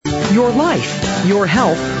Your life, your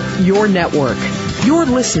health, your network. You're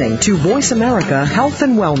listening to Voice America Health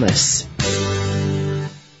and Wellness.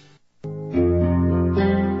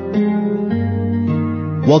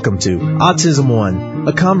 Welcome to Autism One,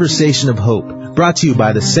 a conversation of hope, brought to you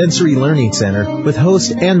by the Sensory Learning Center with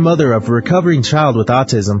host and mother of a recovering child with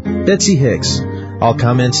autism, Betsy Hicks. All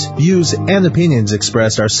comments, views, and opinions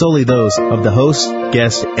expressed are solely those of the host,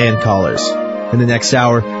 guest, and callers. In the next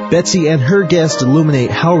hour, Betsy and her guest illuminate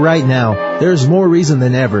how right now there is more reason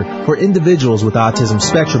than ever for individuals with autism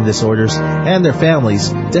spectrum disorders and their families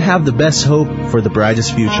to have the best hope for the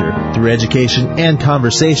brightest future. Through education and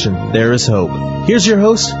conversation, there is hope. Here's your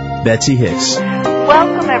host, Betsy Hicks.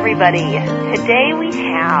 Welcome, everybody. Today we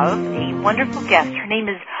have a wonderful guest. Her name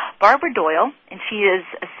is Barbara Doyle, and she is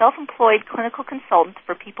a self-employed clinical consultant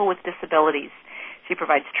for people with disabilities. She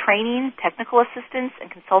provides training, technical assistance, and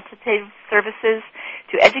consultative services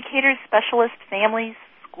to educators, specialists, families,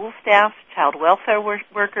 school staff, child welfare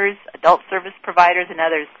workers, adult service providers, and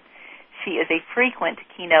others. She is a frequent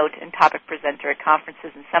keynote and topic presenter at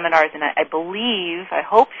conferences and seminars, and I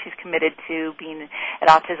hope she's committed to being at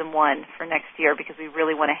Autism One for next year because we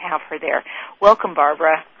really want to have her there. Welcome,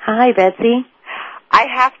 Barbara. Hi, Betsy. I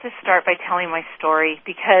have to start by telling my story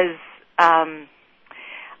because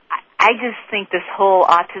I just think this whole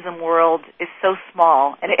autism world is so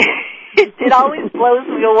small, and it always blows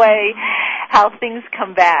me away how things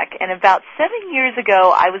come back. And about 7 years ago,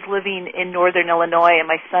 I was living in northern Illinois, and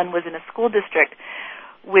my son was in a school district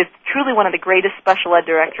with truly one of the greatest special ed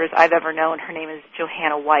directors I've ever known. Her name is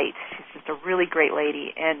Johanna White. She's just a really great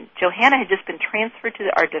lady. And Johanna had just been transferred to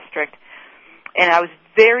our district, and I was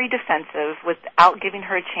very defensive without giving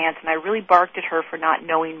her a chance, and I really barked at her for not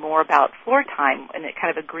knowing more about floor time in a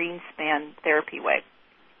kind of a Greenspan therapy way.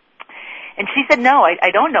 And she said, no,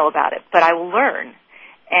 I don't know about it, but I will learn.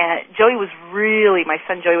 And my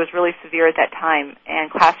son Joey was really severe at that time,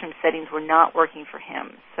 and classroom settings were not working for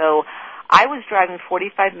him. So I was driving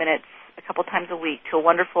 45 minutes a couple times a week to a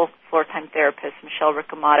wonderful floor time therapist, Michelle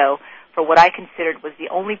Riccamato, for what I considered was the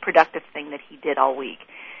only productive thing that he did all week.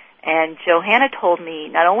 And Johanna told me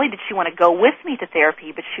not only did she want to go with me to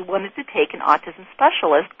therapy, but she wanted to take an autism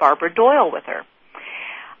specialist, Barbara Doyle, with her.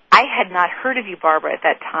 I had not heard of you, Barbara, at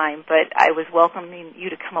that time, but I was welcoming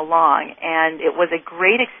you to come along, and it was a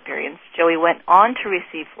great experience. Joey went on to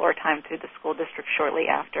receive floor time through the school district shortly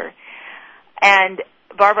after. And,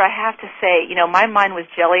 Barbara, I have to say, my mind was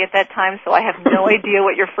jelly at that time, so I have no idea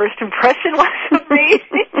what your first impression was of me.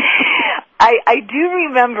 I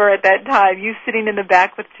do remember at that time you sitting in the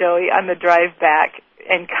back with Joey on the drive back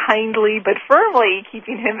and kindly but firmly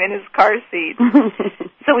keeping him in his car seat.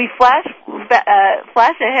 So we flash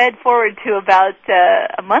ahead forward to about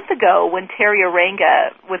a month ago when Terry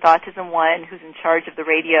Oranga with Autism One, who's in charge of the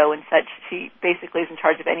radio and such, she basically is in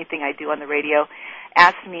charge of anything I do on the radio,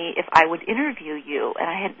 asked me if I would interview you, and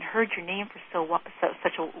I hadn't heard your name for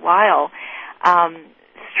such a while.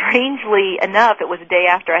 Strangely enough, it was a day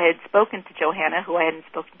after I had spoken to Johanna, who I hadn't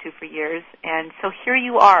spoken to for years, and so here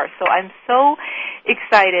you are. So I'm so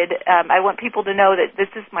excited. I want people to know that this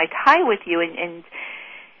is my tie with you, and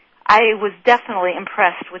I was definitely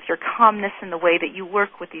impressed with your calmness in the way that you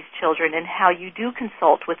work with these children and how you do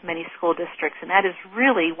consult with many school districts, and that is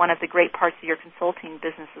really one of the great parts of your consulting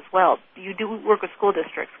business as well. You do work with school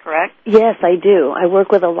districts, correct? Yes, I do. I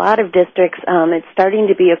work with a lot of districts. It's starting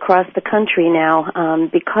to be across the country now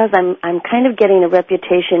because I'm kind of getting a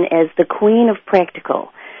reputation as the queen of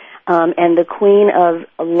practical. And the queen of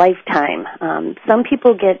a lifetime. Some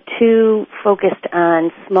people get too focused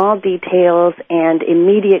on small details and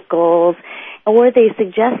immediate goals, or they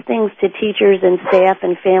suggest things to teachers and staff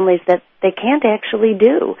and families that they can't actually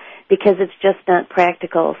do because it's just not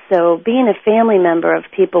practical. So being a family member of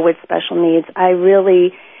people with special needs, I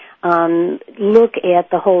really look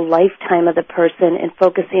at the whole lifetime of the person and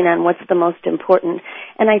focusing on what's the most important.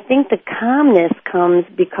 And I think the calmness comes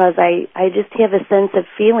because I just have a sense of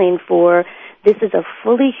feeling for this is a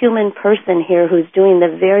fully human person here who's doing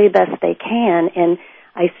the very best they can, and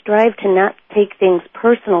I strive to not take things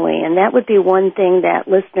personally. And that would be one thing that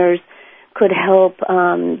listeners could help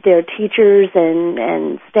their teachers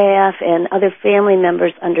and staff and other family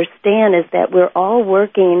members understand is that we're all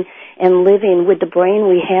working and living with the brain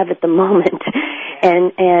we have at the moment.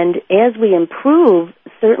 And as we improve,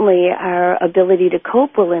 certainly our ability to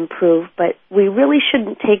cope will improve, but we really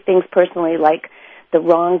shouldn't take things personally like the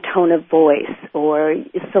wrong tone of voice or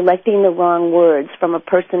selecting the wrong words from a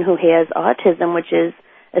person who has autism, which is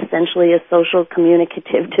essentially a social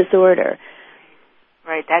communicative disorder.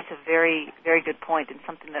 Right, that's a very, very good point and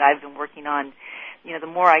something that I've been working on the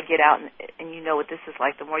more I get out, and you know what this is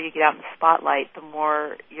like, the more you get out in the spotlight, the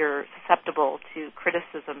more you're susceptible to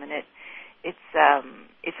criticism, and it's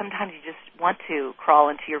sometimes you just want to crawl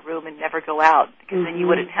into your room and never go out, because then you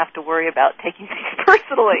wouldn't have to worry about taking things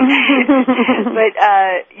personally. But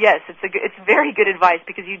yes, it's very good advice,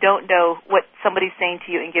 because you don't know what somebody's saying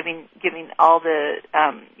to you and giving all the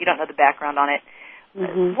you don't know the background on it.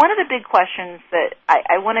 One of the big questions that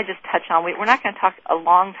I want to just touch on, we're not going to talk a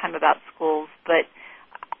long time about schools, but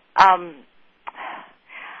I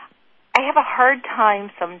have a hard time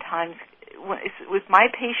sometimes with my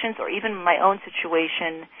patients, or even my own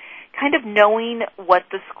situation, kind of knowing what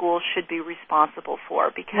the school should be responsible for,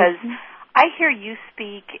 because I hear you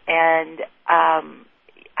speak, and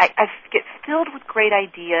I get filled with great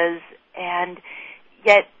ideas, and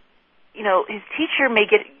yet, his teacher may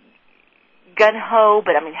get gun-ho,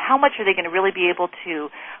 but, how much are they going to really be able to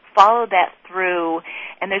follow that through?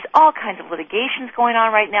 And there's all kinds of litigations going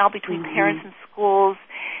on right now between parents and schools.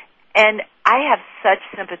 And I have such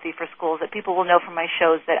sympathy for schools that people will know from my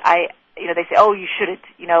shows that they say, oh, you shouldn't.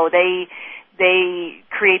 They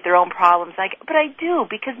create their own problems. But I do,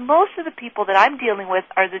 because most of the people that I'm dealing with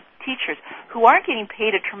are the teachers who aren't getting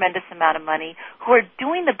paid a tremendous amount of money, who are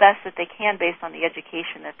doing the best that they can based on the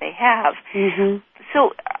education that they have.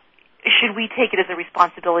 So should we take it as a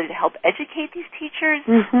responsibility to help educate these teachers?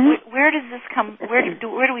 Where does this come? Where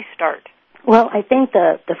do we start? Well, I think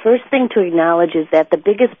the first thing to acknowledge is that the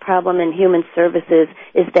biggest problem in human services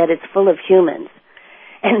is that it's full of humans,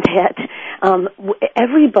 and that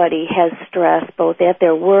everybody has stress both at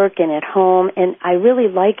their work and at home. And I really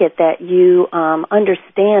like it that you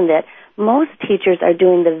understand that most teachers are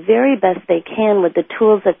doing the very best they can with the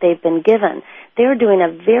tools that they've been given. They're doing a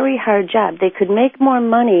very hard job. They could make more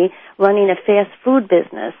money running a fast food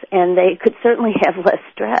business, and they could certainly have less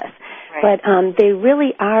stress. Right. But they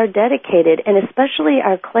really are dedicated, and especially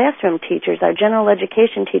our classroom teachers, our general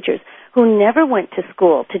education teachers, who never went to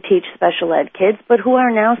school to teach special ed kids, but who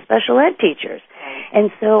are now special ed teachers. Right.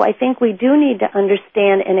 And so I think we do need to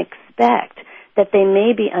understand and expect that they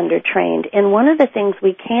may be undertrained. And one of the things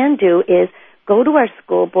we can do is go to our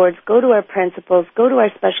school boards, go to our principals, go to our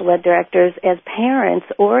special ed directors as parents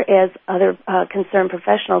or as other concerned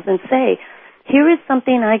professionals and say, here is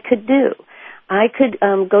something I could do. I could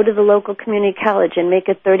go to the local community college and make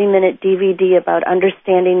a 30-minute DVD about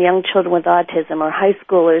understanding young children with autism or high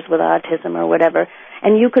schoolers with autism or whatever,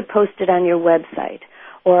 and you could post it on your website.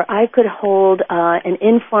 Or I could hold an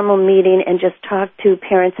informal meeting and just talk to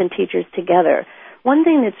parents and teachers together. One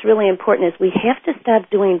thing that's really important is we have to stop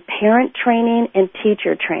doing parent training and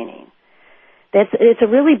teacher training. It's a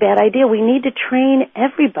really bad idea. We need to train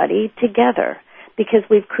everybody together because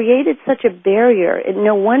we've created such a barrier. And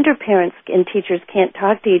no wonder parents and teachers can't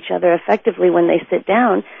talk to each other effectively when they sit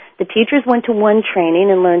down. The teachers went to one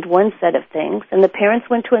training and learned one set of things, and the parents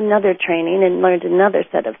went to another training and learned another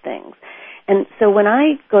set of things. And so when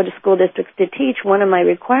I go to school districts to teach, one of my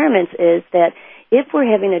requirements is that if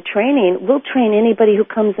we're having a training, we'll train anybody who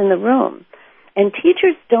comes in the room. And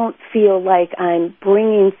teachers don't feel like I'm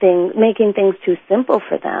making things too simple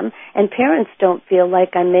for them, and parents don't feel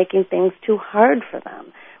like I'm making things too hard for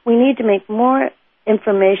them. We need to make more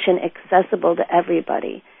information accessible to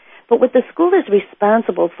everybody. But what the school is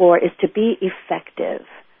responsible for is to be effective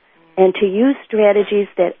and to use strategies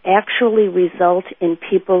that actually result in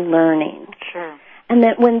people learning. Sure. And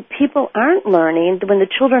that when people aren't learning, when the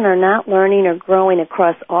children are not learning or growing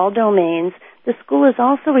across all domains, the school is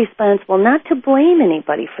also responsible not to blame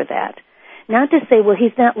anybody for that. Not to say, well,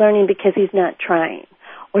 he's not learning because he's not trying,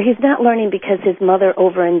 or he's not learning because his mother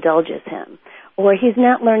overindulges him, or he's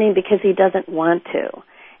not learning because he doesn't want to.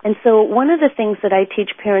 And so one of the things that I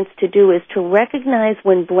teach parents to do is to recognize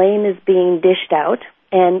when blame is being dished out,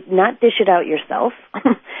 and not dish it out yourself,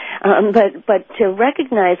 but to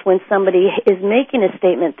recognize when somebody is making a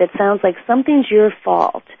statement that sounds like something's your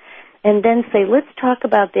fault, and then say, let's talk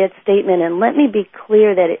about that statement, and let me be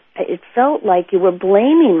clear that it felt like you were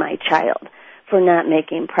blaming my child for not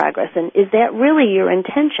making progress, and is that really your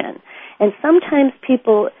intention? And sometimes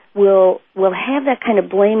people will have that kind of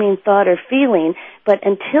blaming thought or feeling, but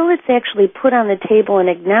until it's actually put on the table and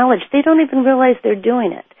acknowledged, they don't even realize they're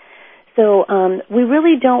doing it. So we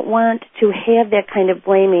really don't want to have that kind of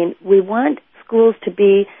blaming. We want schools to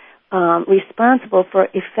be responsible for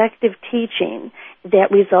effective teaching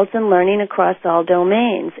that results in learning across all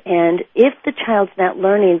domains. And if the child's not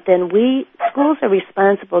learning, then schools are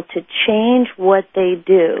responsible to change what they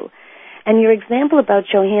do. And your example about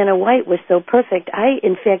Johanna White was so perfect. I,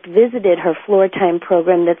 in fact, visited her floor time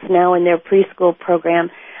program that's now in their preschool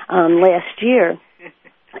program last year.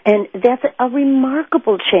 And that's a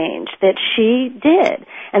remarkable change that she did.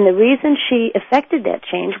 And the reason she effected that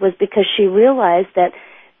change was because she realized that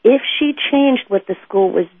if she changed what the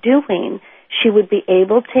school was doing, she would be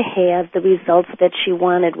able to have the results that she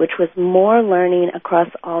wanted, which was more learning across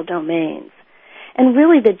all domains. And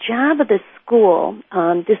really the job of the school,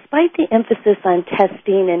 despite the emphasis on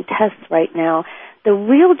testing and tests right now, the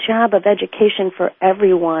real job of education for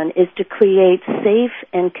everyone is to create safe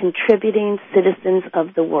and contributing citizens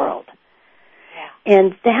of the world. Yeah.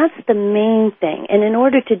 And that's the main thing. And in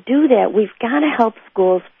order to do that, we've got to help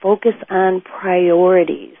schools focus on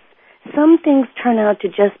priorities. Some things turn out to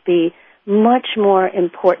just be much more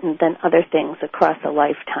important than other things across a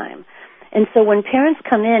lifetime. And so when parents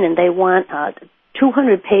come in and they want a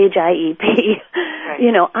 200-page IEP,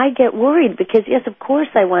 right. I get worried because, yes, of course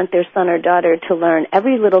I want their son or daughter to learn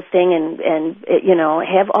every little thing and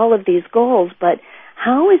have all of these goals, but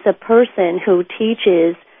how is a person who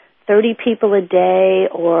teaches 30 people a day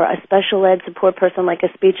or a special ed support person like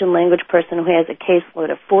a speech and language person who has a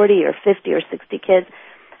caseload of 40 or 50 or 60 kids,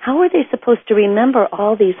 how are they supposed to remember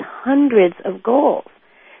all these hundreds of goals?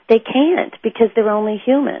 They can't because they're only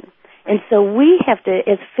human. And so we have to,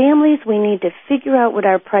 as families, we need to figure out what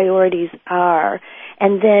our priorities are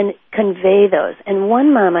and then convey those. And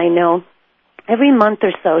one mom I know, every month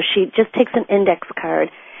or so, she just takes an index card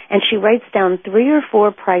and she writes down 3 or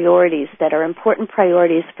 4 priorities that are important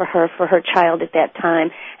priorities for her child at that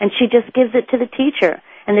time, and she just gives it to the teacher.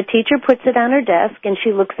 And the teacher puts it on her desk and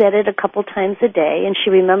she looks at it a couple times a day, and she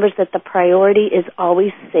remembers that the priority is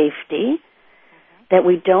always safety, that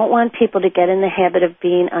we don't want people to get in the habit of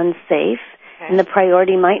being unsafe, and the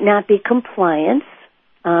priority might not be compliance.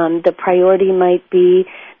 The priority might be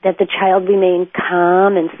that the child remain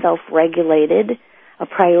calm and self-regulated. A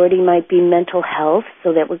priority might be mental health,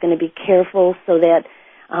 so that we're going to be careful so that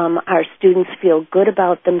our students feel good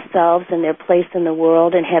about themselves and their place in the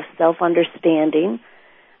world and have self-understanding.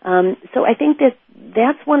 So I think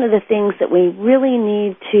that's one of the things that we really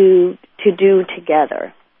need to do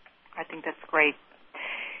together. I think that's great.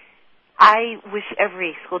 I wish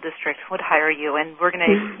every school district would hire you, and we're going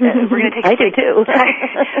to take. I do too.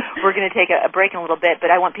 We're going to take a break in a little bit,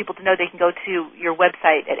 but I want people to know they can go to your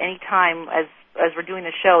website at any time as we're doing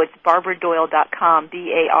the show. It's barbaradoyle.com,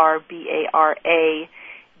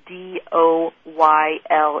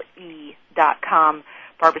 BARBARADOYLE.com.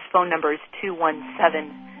 Barbara's phone number is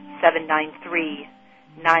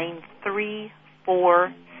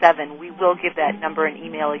 217-793-9347. We will give that number and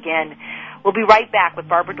email again. We'll be right back with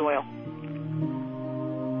Barbara Doyle.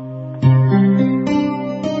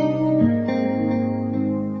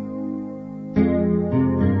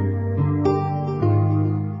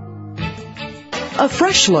 A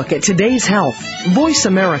fresh look at today's health. Voice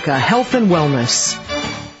America Health and Wellness.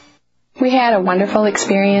 We had a wonderful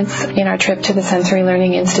experience in our trip to the Sensory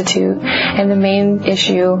Learning Institute, and the main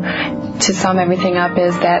issue, to sum everything up,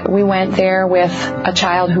 is that we went there with a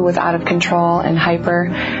child who was out of control and hyper,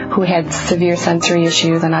 who had severe sensory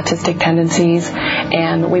issues and autistic tendencies,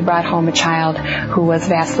 and we brought home a child who was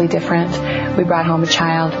vastly different. We brought home a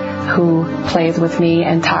child who plays with me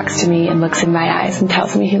and talks to me and looks in my eyes and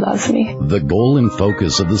tells me he loves me. The goal and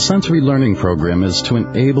focus of the Sensory Learning Program is to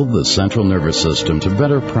enable the central nervous system to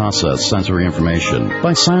better process sensory information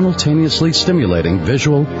by simultaneously stimulating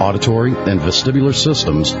visual, auditory, and vestibular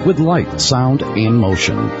systems with light, sound, and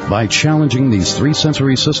motion. By challenging these 3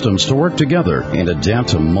 sensory systems to work together and adapt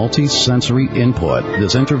to multi-sensory input,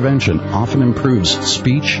 this intervention often improves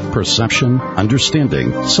speech, perception,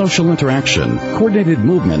 understanding, social interaction, coordinated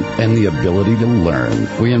movement, and the ability to learn.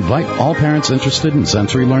 We invite all parents interested in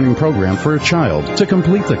Sensory Learning Program for a child to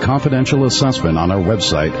complete the confidential assessment on our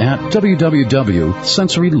website at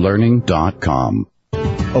www.sensorylearning.com.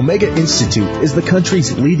 Omega Institute is the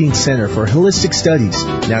country's leading center for holistic studies.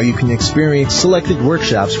 Now you can experience selected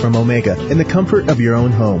workshops from Omega in the comfort of your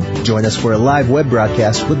own home. Join us for a live web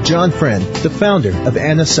broadcast with John Friend, the founder of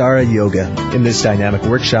Anusara Yoga. In this dynamic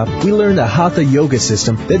workshop, we learn the Hatha Yoga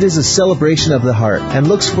system that is a celebration of the heart and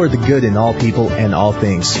looks for the good in all people and all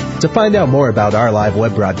things. To find out more about our live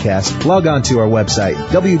web broadcast, log on to our website,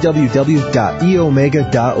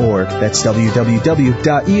 www.eomega.org. That's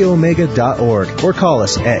www.eomega.org. Or call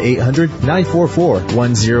us at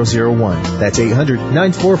 800-944-1001. That's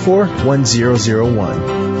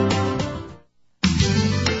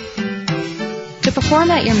 800-944-1001. To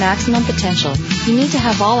perform at your maximum potential, you need to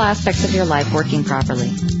have all aspects of your life working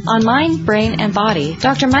properly. On Mind, Brain, and Body,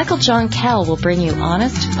 Dr. Michael John Kell will bring you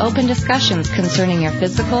honest, open discussions concerning your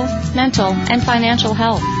physical, mental, and financial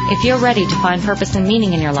health. If you're ready to find purpose and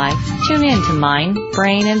meaning in your life, tune in to Mind,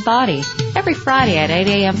 Brain, and Body every Friday at 8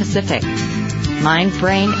 a.m. Pacific. Mind,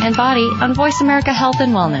 Brain, and Body on Voice America Health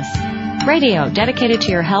and Wellness. Radio dedicated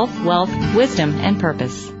to your health, wealth, wisdom, and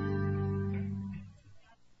purpose.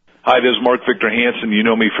 Hi, this is Mark Victor Hansen. You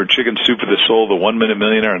know me for Chicken Soup for the Soul, the 1 Minute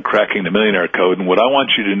Millionaire, and Cracking the Millionaire Code. And what I want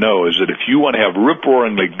you to know is that if you want to have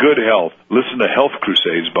rip-roaringly good health, listen to Health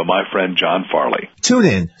Crusades by my friend John Farley. Tune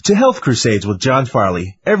in to Health Crusades with John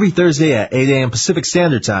Farley every Thursday at 8 a.m. Pacific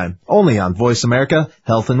Standard Time, only on Voice America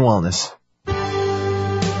Health and Wellness.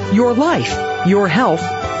 Your life, your health,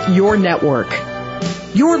 your network.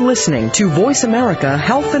 You're listening to Voice America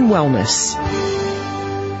Health and Wellness.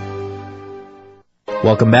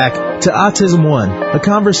 Welcome back to Autism One, a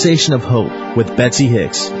conversation of hope with Betsy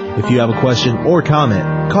Hicks. If you have a question or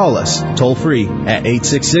comment, call us toll-free at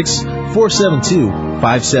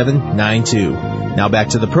 866-472-5792. Now back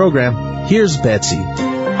to the program. Here's Betsy.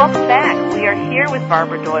 Welcome back. We are here with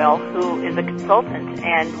Barbara Doyle, who is a consultant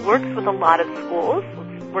and works with a lot of schools,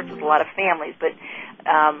 works with a lot of families, but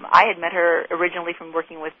I had met her originally from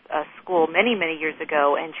working with a school many, many years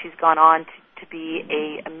ago, and she's gone on to be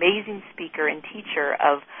an amazing speaker and teacher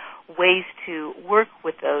of ways to work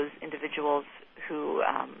with those individuals who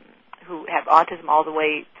have autism all the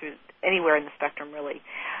way through anywhere in the spectrum, really.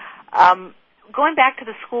 Going back to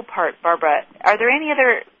the school part, Barbara, are there any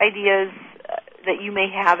other ideas that you may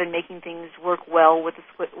have in making things work well with the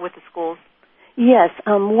schools? Yes,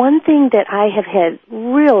 one thing that I have had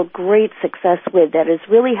real great success with that has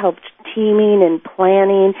really helped teaming and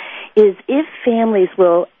planning is if families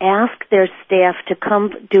will ask their staff to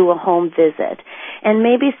come do a home visit. And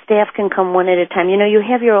maybe staff can come one at a time. You know, you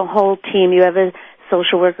have your whole team. You have a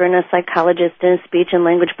social worker and a psychologist and a speech and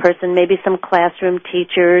language person, maybe some classroom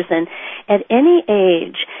teachers. And at any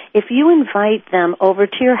age, if you invite them over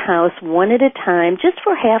to your house one at a time, just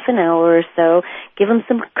for half an hour or so, give them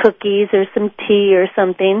some cookies or some tea or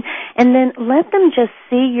something, and then let them just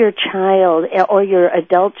see your child or your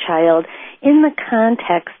adult child in the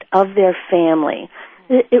context of their family.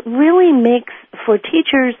 It really makes, for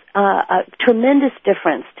teachers, a tremendous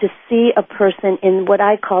difference to see a person in what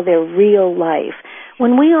I call their real life.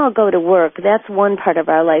 When we all go to work, that's one part of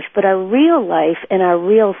our life, but our real life and our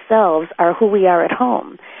real selves are who we are at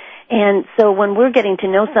home. And so when we're getting to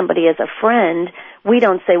know somebody as a friend, we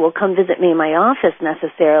don't say, well, come visit me in my office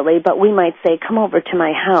necessarily, but we might say, come over to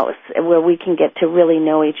my house where we can get to really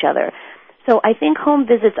know each other. So I think home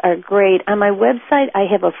visits are great. On my website, I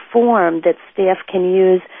have a form that staff can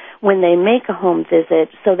use when they make a home visit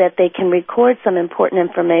so that they can record some important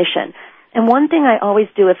information. And one thing I always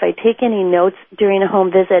do, if I take any notes during a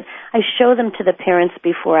home visit, I show them to the parents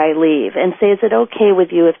before I leave and say, is it okay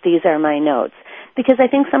with you if these are my notes? Because I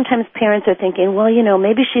think sometimes parents are thinking, well, you know,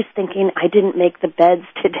 maybe she's thinking I didn't make the beds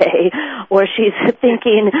today, or she's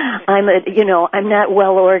thinking I'm not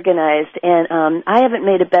well organized, and I haven't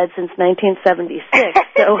made a bed since 1976,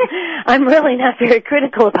 so I'm really not very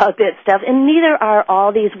critical about that stuff. And neither are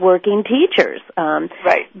all these working teachers.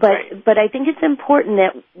 But I think it's important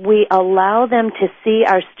that we allow them to see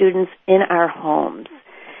our students in our homes.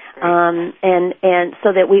 And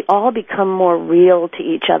so that we all become more real to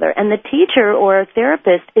each other. And the teacher or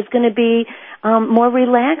therapist is going to be more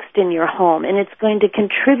relaxed in your home, and it's going to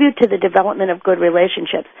contribute to the development of good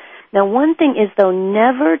relationships. Now, one thing is, though,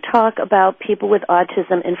 never talk about people with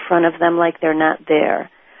autism in front of them like they're not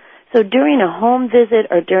there. So during a home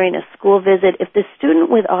visit or during a school visit, if the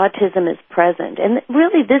student with autism is present, and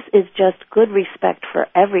really this is just good respect for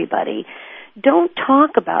everybody, don't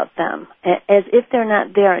talk about them as if they're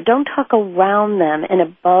not there. Don't talk around them and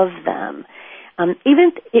above them. And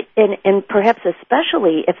perhaps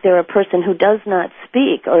especially if they're a person who does not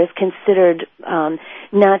speak or is considered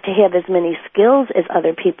not to have as many skills as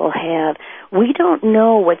other people have, we don't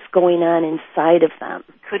know what's going on inside of them.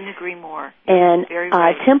 Couldn't agree more. And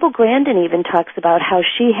right. Temple Grandin even talks about how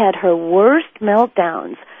she had her worst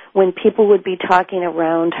meltdowns when people would be talking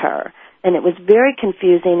around her. And it was very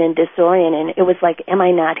confusing and disorienting. It was like, am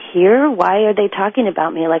I not here? Why are they talking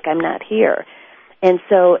about me like I'm not here? And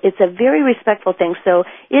so it's a very respectful thing. So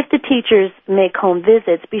if the teachers make home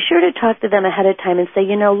visits, be sure to talk to them ahead of time and say,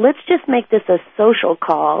 you know, let's just make this a social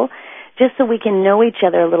call just so we can know each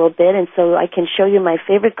other a little bit and so I can show you my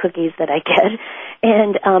favorite cookies that I get.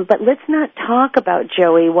 And but let's not talk about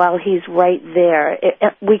Joey while he's right there.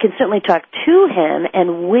 We can certainly talk to him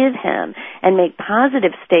and with him and make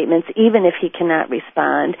positive statements even if he cannot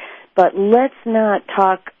respond, but let's not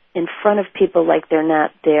talk in front of people like they're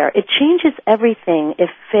not there. It changes everything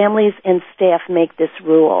if families and staff make this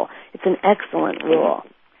rule. It's an excellent rule.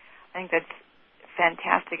 I think that's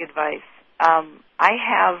fantastic advice. I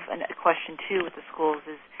have a question, too, with the schools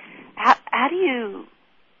is how do you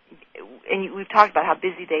and we've talked about how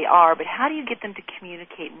busy they are, but how do you get them to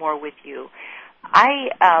communicate more with you?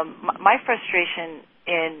 My frustration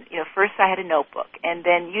first I had a notebook, and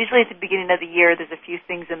then usually at the beginning of the year there's a few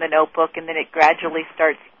things in the notebook, and then it gradually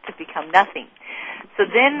starts to become nothing. So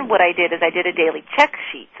then what I did is I did a daily check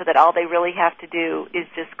sheet so that all they really have to do is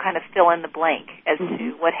just kind of fill in the blank as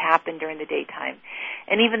to what happened during the daytime.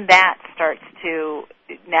 And even that starts to,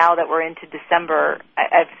 now that we're into December,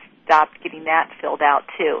 I've stopped getting that filled out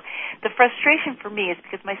too. The frustration for me is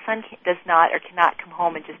because my son does not or cannot come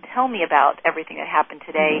home and just tell me about everything that happened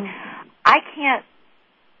today.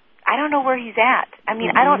 I don't know where he's at. I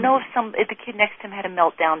mean, I don't know if the kid next to him had a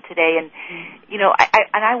meltdown today, and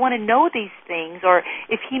I want to know these things, or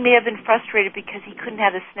if he may have been frustrated because he couldn't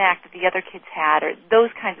have the snack that the other kids had, or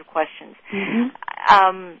those kinds of questions.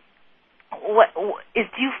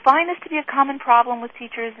 Do you find this to be a common problem with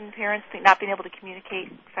teachers and parents not being able to communicate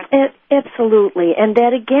effectively? Absolutely, and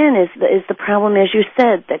that again is the problem, as you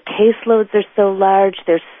said. The caseloads are so large.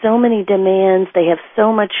 There's so many demands. They have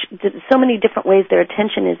so many different ways their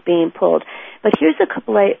attention is being pulled. But here's a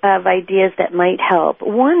couple of ideas that might help.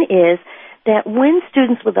 One is that when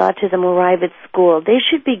students with autism arrive at school, they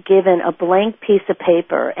should be given a blank piece of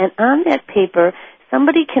paper, and on that paper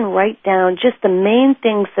somebody can write down just the main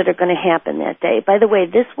things that are going to happen that day. By the way,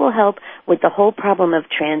 this will help with the whole problem of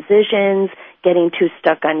transitions, getting too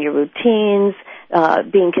stuck on your routines,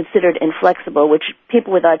 being considered inflexible, which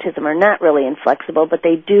people with autism are not really inflexible, but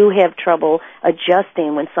they do have trouble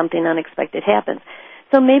adjusting when something unexpected happens.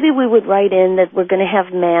 So maybe we would write in that we're going to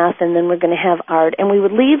have math and then we're going to have art, and we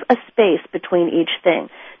would leave a space between each thing.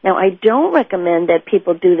 Now, I don't recommend that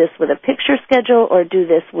people do this with a picture schedule or do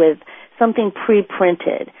this with something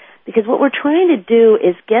pre-printed, because what we're trying to do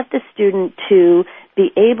is get the student to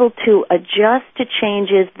be able to adjust to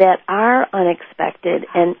changes that are unexpected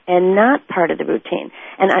and not part of the routine.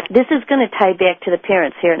 And this is going to tie back to the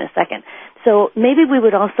parents here in a second. So maybe we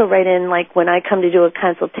would also write in, like when I come to do a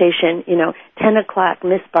consultation, 10 o'clock,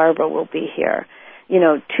 Miss Barbara will be here.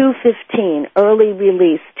 2:15, early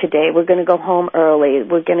release today. We're going to go home early.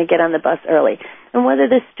 We're going to get on the bus early. And whether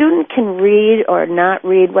the student can read or not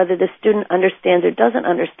read, whether the student understands or doesn't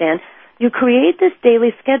understand, you create this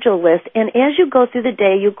daily schedule list, and as you go through the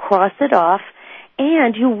day, you cross it off,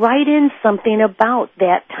 and you write in something about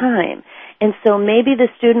that time. And so maybe the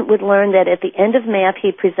student would learn that at the end of math,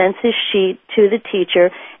 he presents his sheet to the teacher,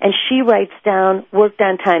 and she writes down, worked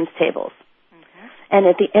on times tables. And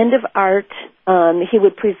at the end of art, he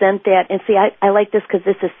would present that. And see, I like this because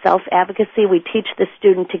this is self-advocacy. We teach the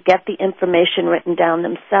student to get the information written down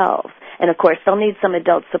themselves. And, of course, they'll need some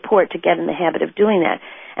adult support to get in the habit of doing that.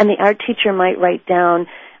 And the art teacher might write down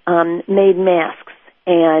made masks,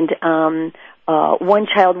 and one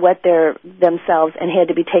child wet themselves and had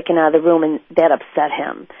to be taken out of the room, and that upset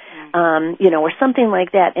him, or something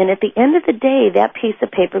like that. And at the end of the day, that piece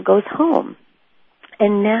of paper goes home.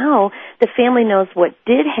 And now the family knows what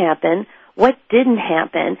did happen, what didn't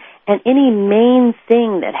happen, and any main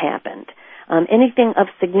thing that happened. Anything of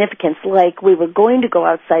significance, like we were going to go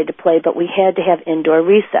outside to play, but we had to have indoor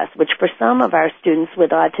recess, which for some of our students with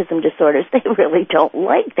autism disorders, they really don't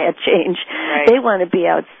like that change. Right. They want to be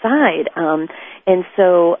outside. And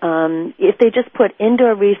so if they just put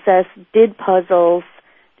indoor recess, did puzzles,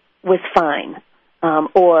 was fine,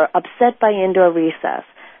 or upset by indoor recess,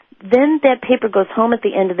 then that paper goes home at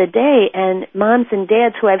the end of the day, and moms and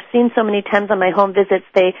dads who I've seen so many times on my home visits,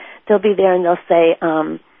 they'll be there and they'll say,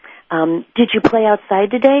 did you play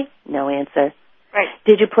outside today? No answer. Right.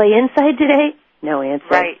 Did you play inside today? No answer.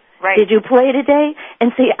 Right. Did you play today?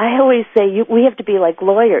 And see, I always say we have to be like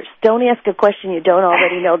lawyers. Don't ask a question you don't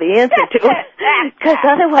already know the answer to. Because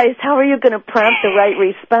otherwise, how are you going to prompt the right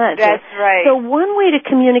response? That's right. So one way to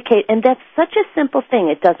communicate, and that's such a simple thing.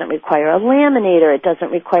 It doesn't require a laminator. It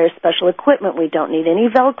doesn't require special equipment. We don't need any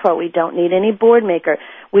Velcro. We don't need any board maker.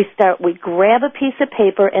 We grab a piece of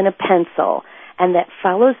paper and a pencil, and that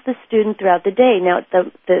follows the student throughout the day. Now,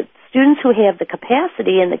 the students who have the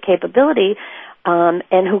capacity and the capability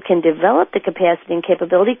and who can develop the capacity and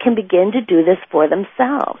capability can begin to do this for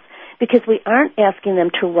themselves, because we aren't asking them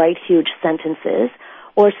to write huge sentences.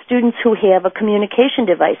 Or students who have a communication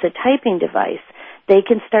device, a typing device, they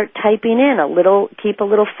can start typing in keep a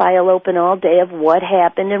little file open all day of what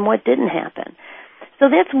happened and what didn't happen. So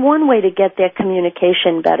that's one way to get that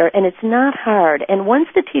communication better, and it's not hard. And once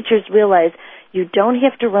the teachers realize you don't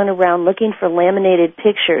have to run around looking for laminated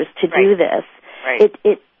pictures to do this,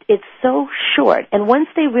 it's so short. And once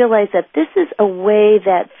they realize that this is a way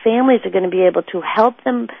that families are going to be able to help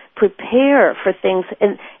them prepare for things,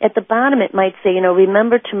 and at the bottom it might say,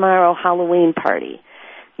 remember tomorrow, Halloween party.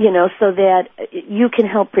 so that you can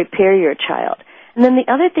help prepare your child. And then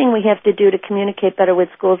the other thing we have to do to communicate better with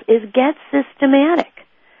schools is get systematic.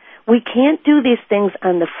 We can't do these things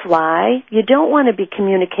on the fly. You don't want to be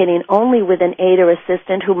communicating only with an aide or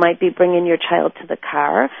assistant who might be bringing your child to the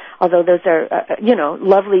car, although those are,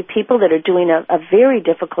 lovely people that are doing a very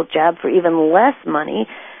difficult job for even less money.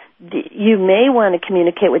 You may want to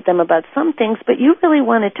communicate with them about some things, but you really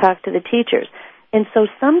want to talk to the teachers. And so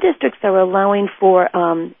some districts are allowing for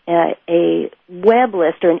a web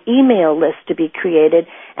list or an email list to be created,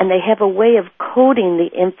 and they have a way of coding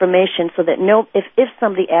the information so that if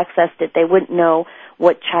somebody accessed it, they wouldn't know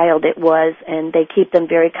what child it was, and they keep them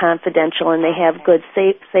very confidential, and they have good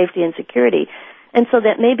safety and security. And so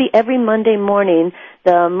that maybe every Monday morning,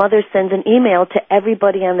 the mother sends an email to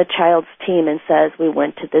everybody on the child's team and says, we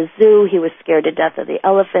went to the zoo, he was scared to death of the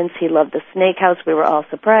elephants, he loved the snake house, we were all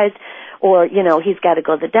surprised, or, he's got to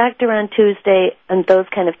go to the doctor on Tuesday, and those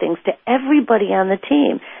kind of things to everybody on the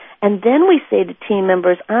team. And then we say to team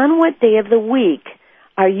members, on what day of the week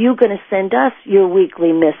are you going to send us your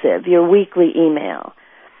weekly missive, your weekly email?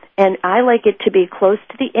 And I like it to be close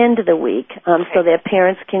to the end of the week so that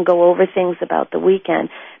parents can go over things about the weekend.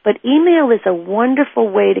 But email is a wonderful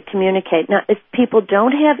way to communicate. Now, if people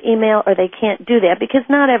don't have email or they can't do that, because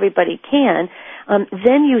not everybody can,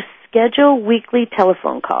 then you schedule weekly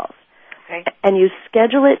telephone calls. Okay. And you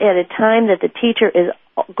schedule it at a time that the teacher is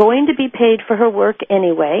going to be paid for her work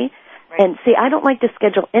anyway. Right. And see, I don't like to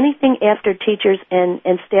schedule anything after teachers and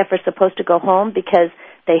staff are supposed to go home because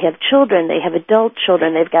they have children, they have adult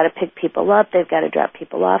children, they've got to pick people up, they've got to drop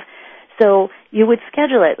people off. So you would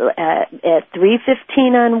schedule it at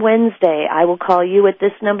 3:15 on Wednesday. I will call you at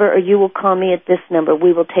this number or you will call me at this number.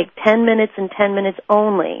 We will take 10 minutes and 10 minutes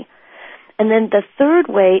only. And then the third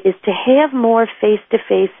way is to have more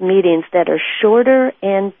face-to-face meetings that are shorter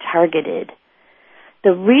and targeted.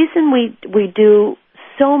 The reason we do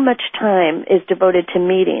so much time is devoted to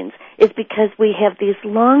meetings is because we have these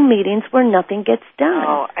long meetings where nothing gets done.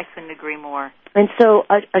 Oh, I couldn't agree more. And so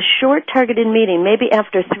a short targeted meeting, maybe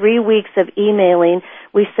after 3 weeks of emailing,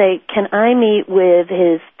 we say, can I meet with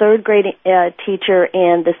his third grade teacher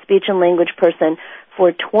and the speech and language person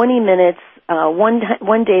for 20 minutes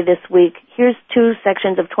one day this week? Here's 2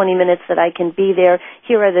 sections of 20 minutes that I can be there.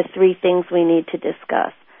 Here are the 3 things we need to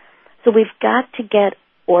discuss. So we've got to get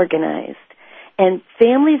organized. And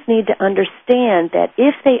families need to understand that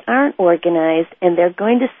if they aren't organized and they're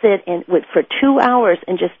going to sit for 2 hours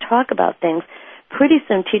and just talk about things, pretty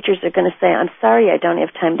soon teachers are going to say, I'm sorry, I don't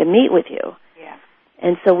have time to meet with you. Yeah.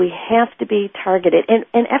 And so we have to be targeted.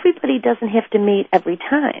 And everybody doesn't have to meet every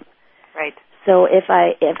time. Right. So if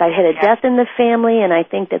I had a death in the family and I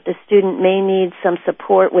think that the student may need some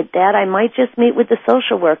support with that, I might just meet with the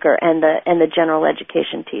social worker and the general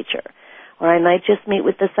education teacher. Or I might just meet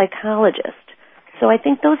with the psychologist. So I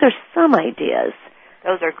think those are some ideas.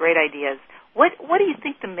 Those are great ideas. What do you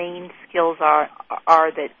think the main skills are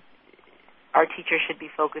that our teachers should be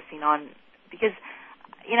focusing on? Because,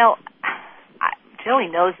 Joey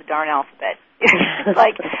knows the darn alphabet. It's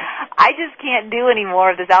like, I just can't do any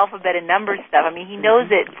more of this alphabet and number stuff. I mean, he knows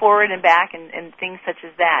it forward and back and things such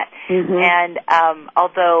as that. Mm-hmm. And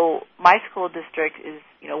although my school district is,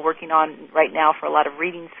 working on right now for a lot of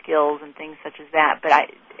reading skills and things such as that, but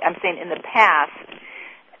I'm saying in the past,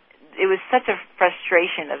 it was such a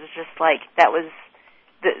frustration. It was just like that was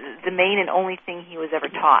the main and only thing he was ever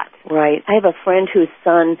taught. Right. I have a friend whose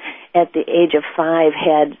son at the age of 5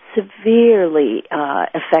 had severely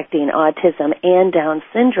affecting autism and Down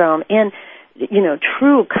syndrome and,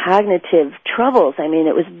 true cognitive troubles. I mean,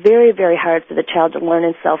 it was very, very hard for the child to learn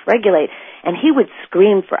and self-regulate. And he would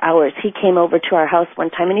scream for hours. He came over to our house one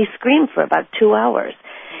time and he screamed for about 2 hours.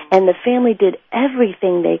 And the family did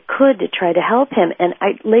everything they could to try to help him. And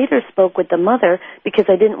I later spoke with the mother because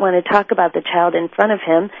I didn't want to talk about the child in front of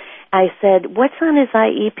him. I said, what's on his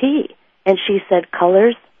IEP? And she said,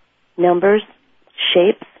 colors, numbers,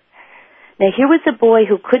 shapes. Now here was a boy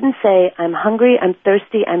who couldn't say, I'm hungry, I'm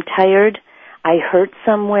thirsty, I'm tired, I hurt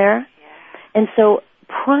somewhere. And so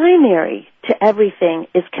primary to everything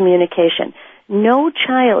is communication. No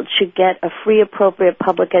child should get a free, appropriate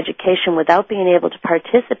public education without being able to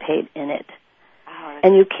participate in it.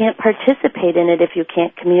 And you can't participate in it if you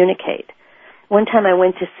can't communicate. One time I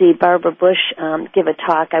went to see Barbara Bush give a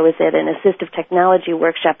talk. I was at an assistive technology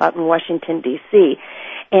workshop out in Washington, D.C.,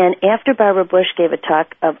 and after Barbara Bush gave a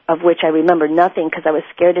talk, of which I remember nothing because I was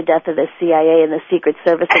scared to death of the CIA and the Secret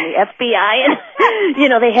Service and the FBI,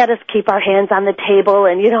 and, they had us keep our hands on the table,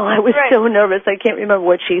 and, I was so nervous I can't remember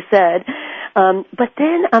what she said. But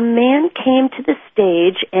then a man came to the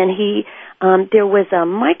stage, and he there was a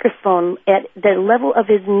microphone at the level of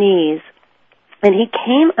his knees, and he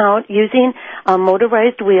came out using a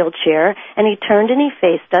motorized wheelchair, and he turned and he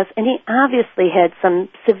faced us, and he obviously had some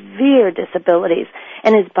severe disabilities,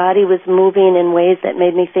 and his body was moving in ways that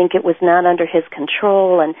made me think it was not under his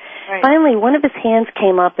control. And finally, one of his hands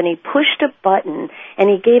came up, and he pushed a button, and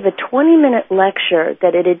he gave a 20-minute lecture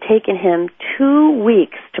that it had taken him 2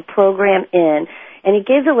 weeks to program in, and he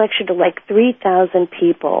gave the lecture to like 3,000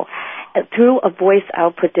 people through a voice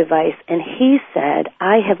output device, and he said,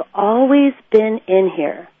 I have always been in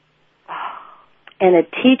here. And a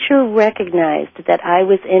teacher recognized that I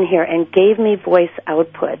was in here and gave me voice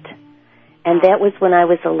output. And that was when I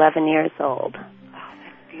was 11 years old. Oh,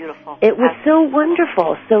 that's beautiful. It was so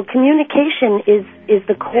wonderful. So communication is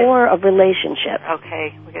the core of relationship.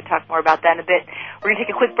 Okay, we're going to talk more about that in a bit. We're going to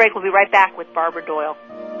take a quick break. We'll be right back with Barbara Doyle.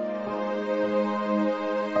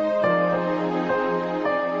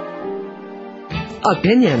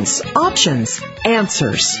 Opinions, options,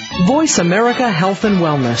 answers. Voice America Health and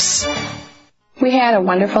Wellness. We had a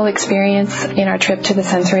wonderful experience in our trip to the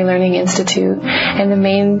Sensory Learning Institute, and the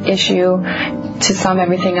main issue, to sum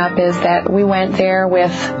everything up, is that we went there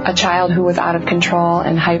with a child who was out of control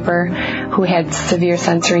and hyper, who had severe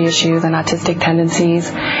sensory issues and autistic tendencies,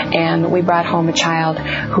 and we brought home a child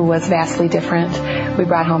who was vastly different. We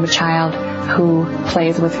brought home a child who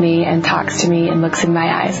plays with me and talks to me and looks in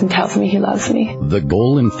my eyes and tells me he loves me. The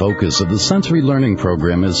goal and focus of the Sensory Learning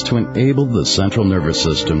Program is to enable the central nervous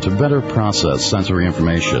system to better process sensory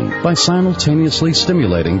information by simultaneously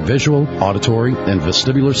stimulating visual, auditory, and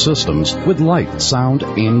vestibular systems with light, sound,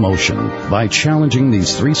 and motion. By challenging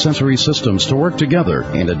these three sensory systems to work together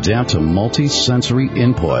and adapt to multi-sensory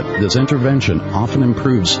input, this intervention often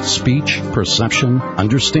improves speech, perception,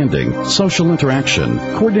 understanding, social interaction,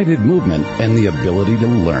 coordinated movement, and the ability to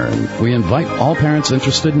learn. We invite all parents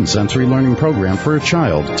interested in sensory learning program for a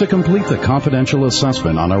child to complete the confidential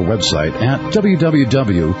assessment on our website at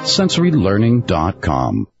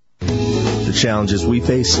www.sensorylearning.com. The challenges we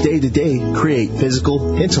face day to day create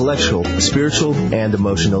physical, intellectual, spiritual, and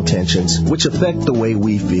emotional tensions, which affect the way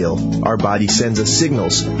we feel. Our body sends us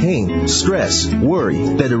signals, pain, stress,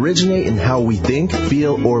 worry, that originate in how we think,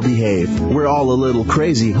 feel, or behave. We're All a Little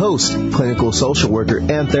Crazy host, clinical social worker,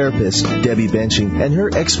 and therapist Debbie Benching, and her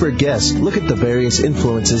expert guests look at the various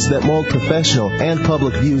influences that mold professional and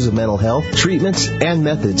public views of mental health, treatments, and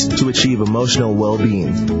methods to achieve emotional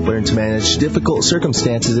well-being. Learn to manage difficult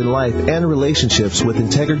circumstances in life and relationships with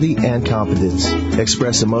integrity and competence.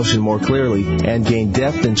 Express emotion more clearly and gain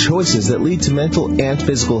depth and choices that lead to mental and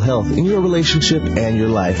physical health in your relationship and your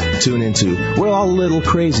life. Tune into We're All a Little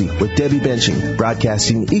Crazy with Debbie Benching,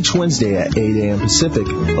 broadcasting each Wednesday at 8 a.m. Pacific,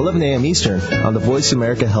 11 a.m. Eastern on the Voice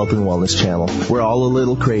America Health and Wellness channel. We're all a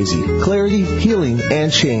little crazy. Clarity, healing,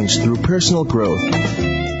 and change through personal growth.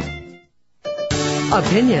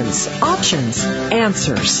 Opinions, options,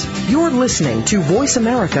 answers. You're listening to Voice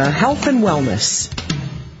America Health and Wellness.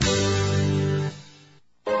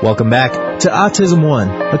 Welcome back to Autism One,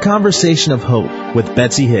 a conversation of hope with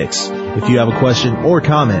Betsy Hicks. If you have a question or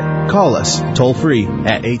comment, call us toll free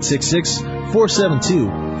at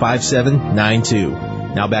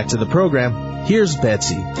 866-472-5792. Now back to the program. Here's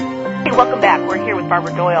Betsy. Hey, welcome back. We're here with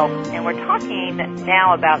Barbara Doyle, and we're talking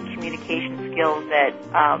now about communication skills that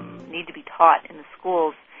need to be taught in the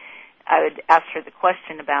schools. I would ask her the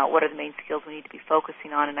question about what are the main skills we need to be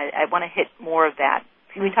focusing on, and I want to hit more of that.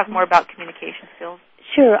 Can we talk more about communication skills?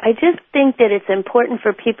 Sure. I just think that it's important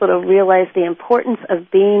for people to realize the importance of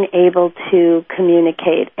being able to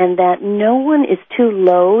communicate, and that no one is too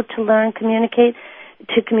low to learn to communicate.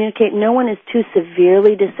 No one is too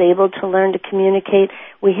severely disabled to learn to communicate.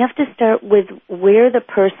 We have to start with where the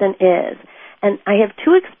person is. And I have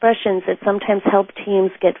two expressions that sometimes help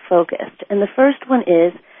teams get focused. And the first one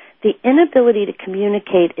is the inability to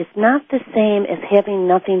communicate is not the same as having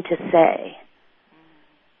nothing to say.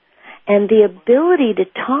 And the ability to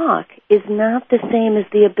talk is not the same as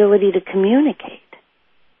the ability to communicate.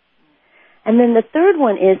 And then the third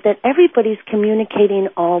one is that everybody's communicating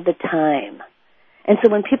all the time. And so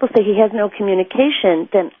when people say he has no communication,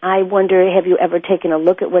 then I wonder, have you ever taken a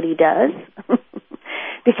look at what he does?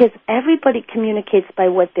 Because everybody communicates by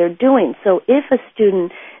what they're doing. So if a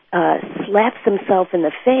student slaps himself in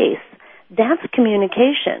the face, that's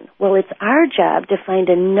communication. Well, it's our job to find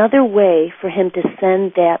another way for him to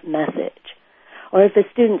send that message. Or if a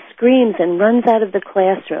student screams and runs out of the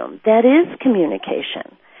classroom, that is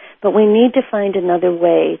communication. But we need to find another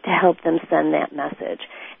way to help them send that message.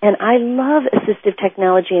 And I love assistive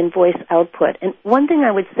technology and voice output. And one thing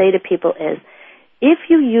I would say to people is, if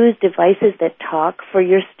you use devices that talk for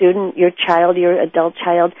your student, your child, your adult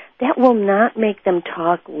child, that will not make them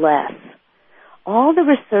talk less. All the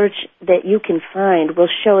research that you can find will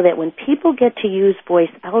show that when people get to use voice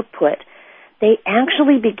output, they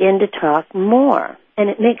actually begin to talk more. And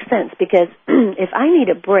it makes sense because if I need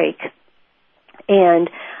a break and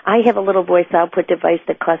I have a little voice output device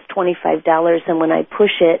that costs $25, and when I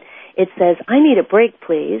push it, it says, I need a break,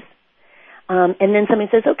 please. And then somebody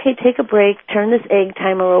says, okay, take a break, turn this egg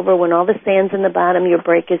timer over. When all the sand's in the bottom, your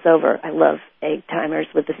break is over. I love egg timers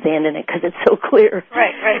with the sand in it because it's so clear.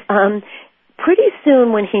 Right. Pretty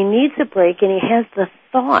soon when he needs a break and he has the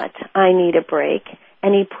thought, I need a break,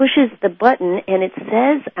 and he pushes the button and it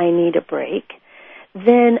says, I need a break,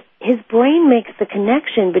 then his brain makes the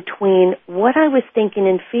connection between what I was thinking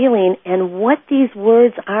and feeling and what these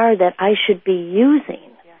words are that I should be using.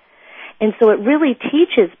 And so it really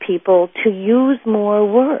teaches people to use more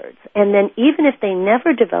words. And then even if they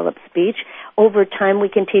never develop speech, over time we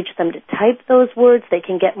can teach them to type those words. They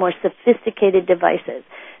can get more sophisticated devices.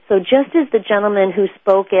 So just as the gentleman who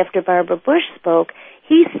spoke after Barbara Bush spoke,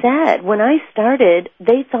 he said, when I started,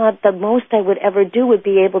 they thought the most I would ever do would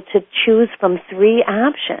be able to choose from 3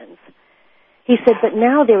 options. He said, but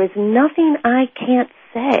now there is nothing I can't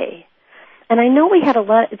say. And I know we had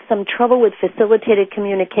some trouble with facilitated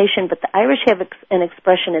communication, but the Irish have an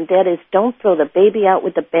expression, and that is, don't throw the baby out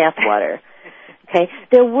with the bathwater. Okay?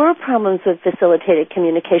 There were problems with facilitated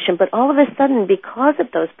communication, but all of a sudden, because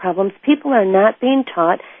of those problems, people are not being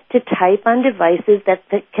taught to type on devices that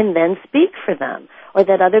can then speak for them or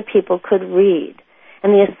that other people could read.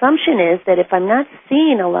 And the assumption is that if I'm not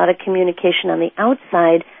seeing a lot of communication on the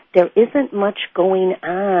outside, there isn't much going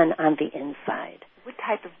on the inside. What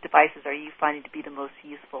type of devices are you finding to be the most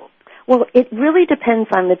useful? Well, it really depends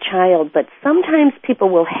on the child, but sometimes people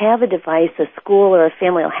will have a device, a school or a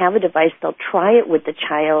family will have a device, they'll try it with the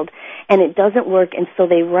child, and it doesn't work, and so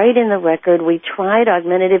they write in the record, we tried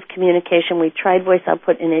augmentative communication, we tried voice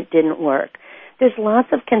output, and it didn't work. There's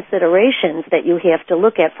lots of considerations that you have to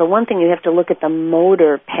look at. For one thing, you have to look at the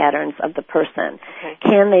motor patterns of the person. Okay.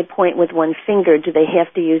 Can they point with one finger? Do they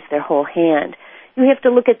have to use their whole hand? You have to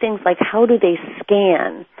look at things like how do they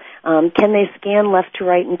scan? Can they scan left to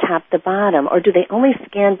right and top to bottom? Or do they only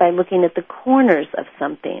scan by looking at the corners of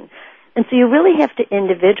something? And so you really have to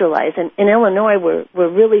individualize. And in Illinois, we're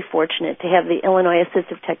really fortunate to have the Illinois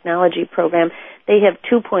Assistive Technology Program. They have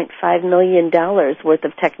 $2.5 million worth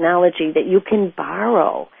of technology that you can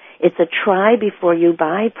borrow. It's a try before you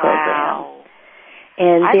buy program. Wow.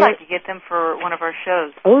 And I'd like to get them for one of our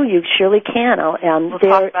shows. Oh, you surely can. We'll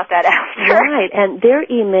talk about that after. Right, and their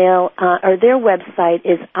email or their website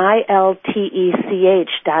is iltech.org.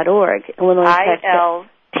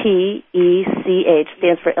 ILTECH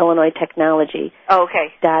stands for Illinois Technology. Oh,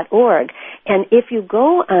 okay. .org. And if you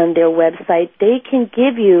go on their website, they can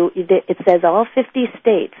give you, it says all 50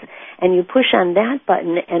 states, and you push on that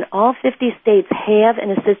button, and all 50 states have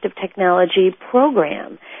an assistive technology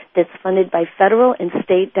program that's funded by federal and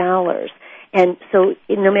state dollars. And so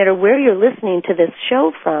no matter where you're listening to this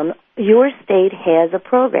show from, your state has a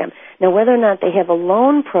program. Now, whether or not they have a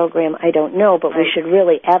loan program, I don't know, but we should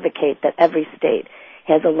really advocate that every state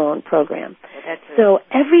has a loan program. So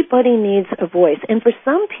everybody needs a voice. And for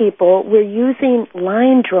some people, we're using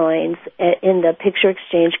line drawings in the picture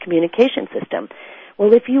exchange communication system.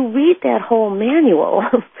 Well, if you read that whole manual,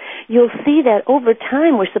 you'll see that over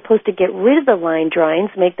time we're supposed to get rid of the line drawings,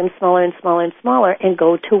 make them smaller and smaller and smaller, and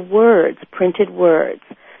go to words, printed words.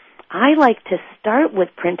 I like to start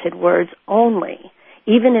with printed words only,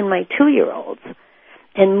 even in my 2-year-olds,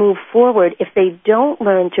 and move forward. If they don't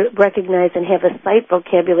learn to recognize and have a sight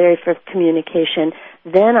vocabulary for communication,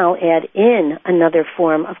 then I'll add in another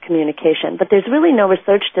form of communication. But there's really no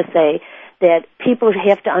research to say that people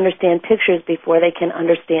have to understand pictures before they can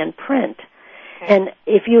understand print. Okay. And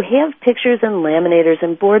if you have pictures and laminators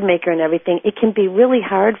and board maker and everything, it can be really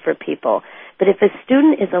hard for people. But if a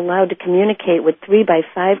student is allowed to communicate with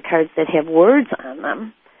 3x5 cards that have words on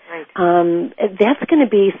them, that's going to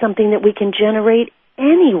be something that we can generate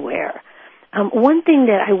anywhere. One thing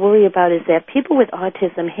that I worry about is that people with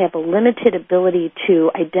autism have a limited ability to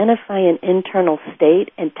identify an internal state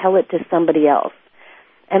and tell it to somebody else.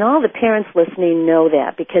 And all the parents listening know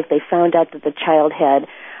that because they found out that the child had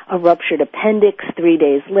a ruptured appendix 3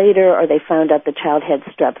 days later, or they found out the child had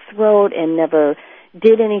strep throat and never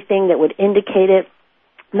did anything that would indicate it.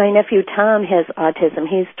 My nephew Tom has autism.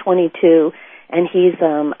 He's 22, and he's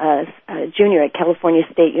a junior at California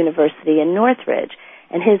State University in Northridge.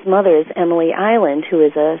 And his mother is Emily Island, who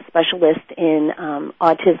is a specialist in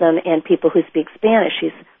autism and people who speak Spanish.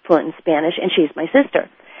 She's fluent in Spanish, and she's my sister.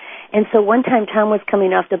 And so one time Tom was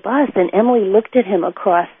coming off the bus, and Emily looked at him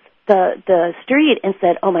across the street and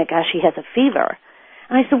said, "Oh my gosh, he has a fever."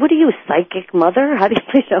 And I said, "What are you, psychic mother? How do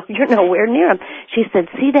you know you're nowhere near him?" She said,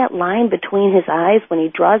 "See that line between his eyes? When he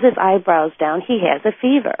draws his eyebrows down, he has a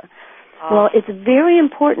fever." Well, it's very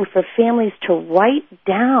important for families to write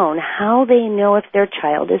down how they know if their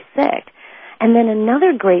child is sick. And then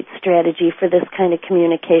another great strategy for this kind of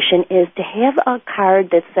communication is to have a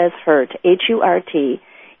card that says HURT, H-U-R-T,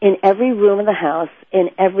 in every room of the house,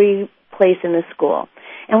 in every place in the school.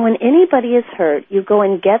 And when anybody is hurt, you go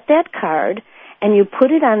and get that card, and you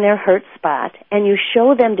put it on their hurt spot, and you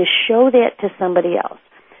show them to show that to somebody else.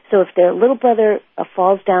 So if their little brother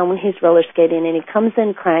falls down when he's roller skating and he comes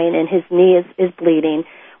in crying and his knee is bleeding,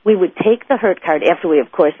 we would take the hurt card after we,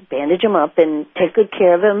 of course, bandage him up and take good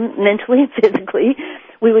care of him mentally and physically.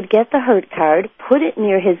 We would get the hurt card, put it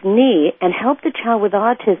near his knee, and help the child with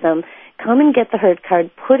autism come and get the hurt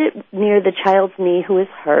card, put it near the child's knee who is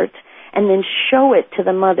hurt, and then show it to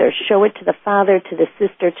the mother, show it to the father, to the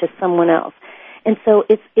sister, to someone else. And so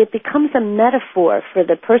it becomes a metaphor for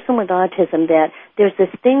the person with autism that there's this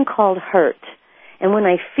thing called hurt. And when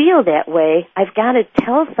I feel that way, I've got to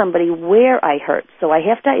tell somebody where I hurt. So I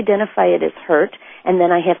have to identify it as hurt, and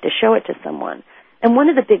then I have to show it to someone. And one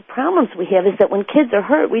of the big problems we have is that when kids are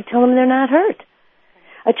hurt, we tell them they're not hurt.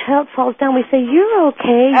 A child falls down, we say, "You're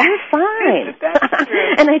okay, you're fine." That's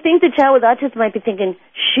true. And I think the child with autism might be thinking,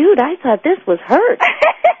 "Shoot, I thought this was hurt.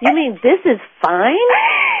 You mean this is fine?"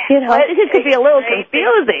 You know, it could be a little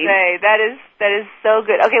confusing. That is so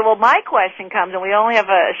good. Okay, well, my question comes, and we only have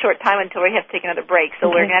a short time until we have to take another break, so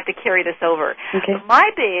we're going to have to carry this over. Okay. But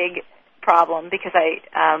my big problem, because I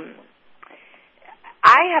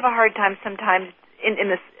have a hard time sometimes in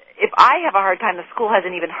this. If I have a hard time, the school has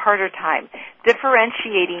an even harder time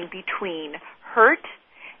differentiating between hurt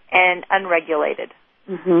and unregulated.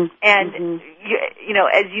 Mm-hmm. And, you know,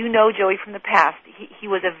 as you know, Joey, from the past, he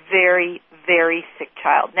was a very, very sick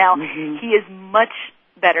child. Now, he is much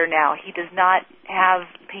better now. He does not have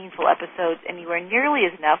painful episodes anywhere nearly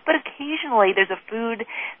as enough, but occasionally there's a food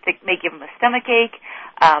that may give him a stomach ache,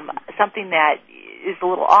 something that is a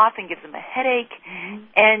little off and gives him a headache,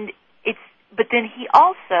 and but then he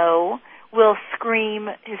also will scream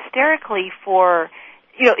hysterically for,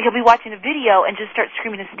 you know, he'll be watching a video and just start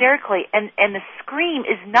screaming hysterically, and the scream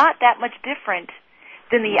is not that much different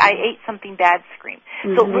than the "I ate something bad" scream.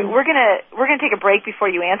 So we're gonna take a break before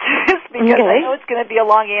you answer this, because I know it's gonna be a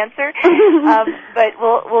long answer. But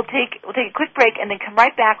we'll take a quick break and then come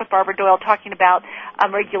right back with Barbara Doyle talking about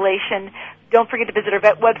regulation. Don't forget to visit our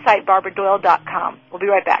website, barbaradoyle.com. We'll be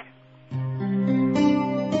right back.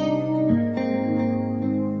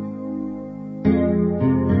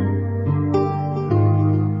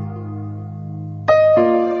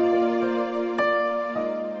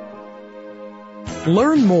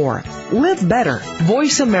 Learn more. Live better.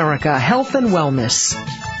 Voice America Health and Wellness.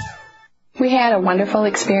 We had a wonderful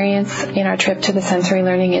experience in our trip to the Sensory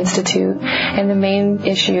Learning Institute, and the main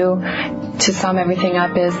issue, to sum everything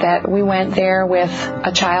up, is that we went there with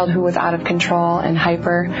a child who was out of control and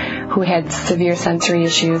hyper, who had severe sensory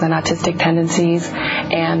issues and autistic tendencies,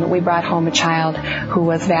 and we brought home a child who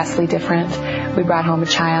was vastly different. We brought home a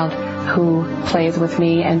child who plays with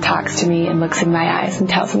me and talks to me and looks in my eyes and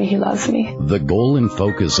tells me he loves me. The goal and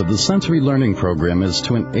focus of the Sensory Learning Program is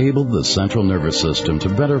to enable the central nervous system to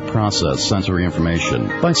better process sensory information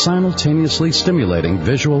by simultaneously stimulating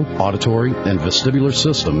visual, auditory, and vestibular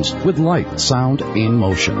systems with light, sound, and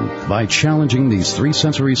motion. By challenging these three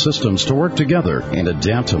sensory systems to work together and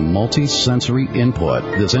adapt to multi-sensory input,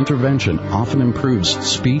 this intervention often improves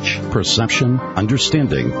speech, perception,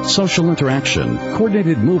 understanding, social interaction,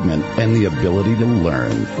 coordinated movement, and the ability to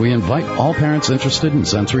learn. We invite all parents interested in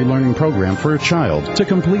sensory learning program for a child to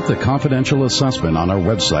complete the confidential assessment on our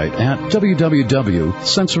website at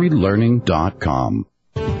www.sensorylearning.com.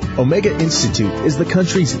 Omega Institute is the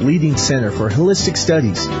country's leading center for holistic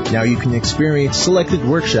studies. Now you can experience selected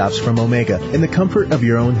workshops from Omega in the comfort of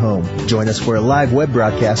your own home. Join us for a live web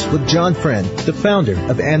broadcast with John Friend, the founder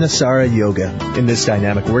of Anusara Yoga. In this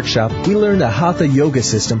dynamic workshop, we learn the Hatha Yoga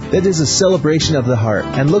system that is a celebration of the heart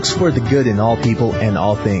and looks for the good in all people and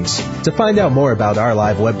all things. To find out more about our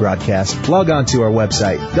live web broadcast, log on to our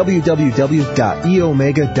website,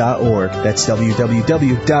 www.eomega.org. That's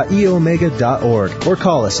www.eomega.org. Or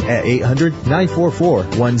call us at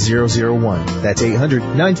 800-944-1001. That's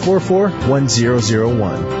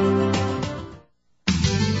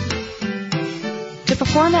 800-944-1001. To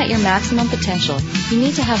perform at your maximum potential, you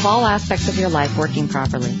need to have all aspects of your life working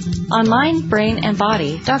properly. On Mind, Brain, and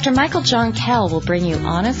Body, Dr. Michael John Kell will bring you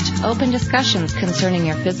honest, open discussions concerning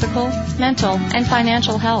your physical, mental, and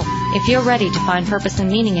financial health. If you're ready to find purpose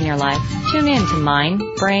and meaning in your life, tune in to Mind,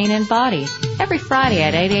 Brain, and Body every Friday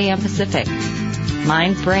at 8 a.m. Pacific.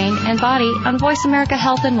 Mind, Brain, and Body on Voice America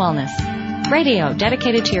Health and Wellness. Radio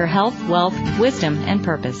dedicated to your health, wealth, wisdom, and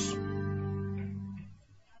purpose.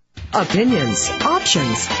 Opinions,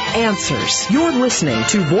 options, answers. You're listening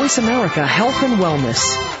to Voice America Health and Wellness.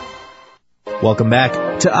 Welcome back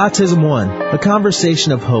to Autism One, a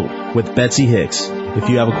conversation of hope with Betsy Hicks. If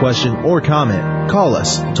you have a question or comment, call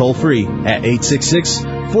us toll free at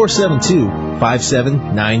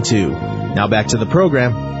 866-472-5792. Now back to the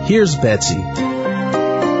program. Here's Betsy.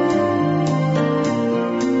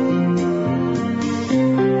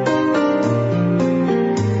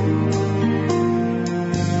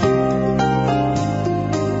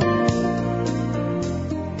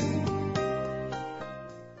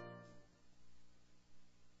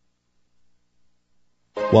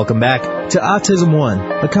 Welcome back to Autism One,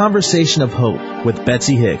 a conversation of hope with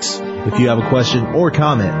Betsy Hicks. If you have a question or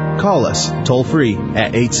comment, call us toll free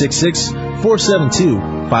at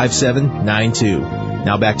 866-472-5792.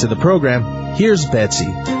 Now back to the program. Here's Betsy.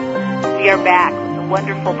 We are back with the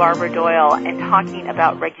wonderful Barbara Doyle and talking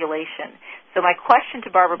about regulation. So my question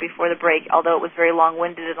to Barbara before the break, although it was very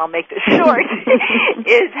long-winded and I'll make this short,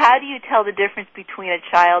 is how do you tell the difference between a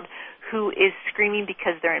child who is screaming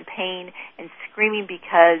because they're in pain and screaming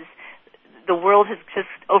because the world has just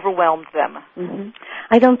overwhelmed them? Mm-hmm.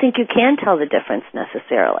 I don't think you can tell the difference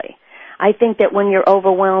necessarily. I think that when you're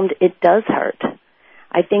overwhelmed, it does hurt.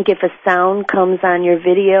 I think if a sound comes on your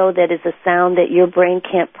video that is a sound that your brain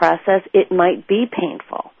can't process, it might be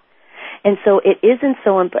painful. And so it isn't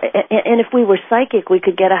so and if we were psychic, we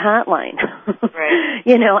could get a hotline. Right.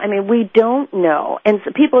 You know, I mean, we don't know. And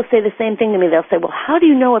so people say the same thing to me. They'll say, well, how do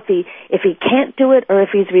you know if he can't do it or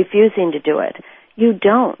if he's refusing to do it? You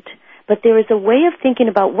don't. But there is a way of thinking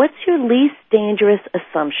about what's your least dangerous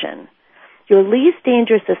assumption. Your least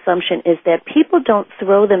dangerous assumption is that people don't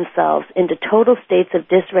throw themselves into total states of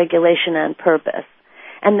dysregulation on purpose,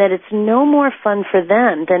 and that it's no more fun for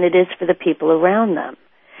them than it is for the people around them.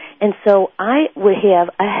 And so I would have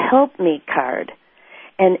a help me card.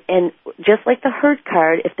 And just like the hurt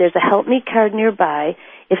card, if there's a help me card nearby,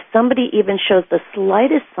 if somebody even shows the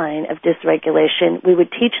slightest sign of dysregulation, we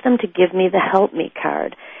would teach them to give me the help me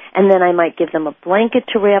card. And then I might give them a blanket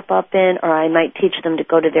to wrap up in, or I might teach them to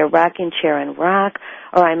go to their rocking chair and rock,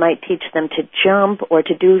 or I might teach them to jump or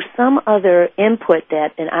to do some other input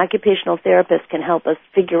that an occupational therapist can help us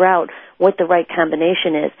figure out what the right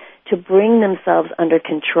combination is to bring themselves under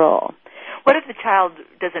control. What if the child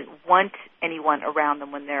doesn't want anyone around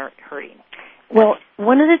them when they're hurting? Well,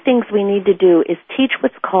 one of the things we need to do is teach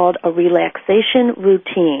what's called a relaxation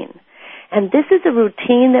routine. And this is a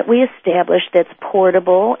routine that we establish that's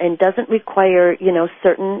portable and doesn't require,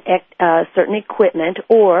 certain equipment,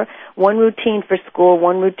 or one routine for school,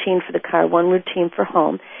 one routine for the car, one routine for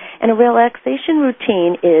home. And a relaxation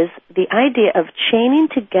routine is the idea of chaining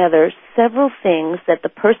together several things that the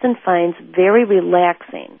person finds very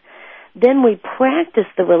relaxing. Then we practice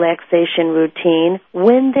the relaxation routine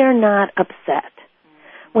when they're not upset.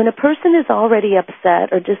 When a person is already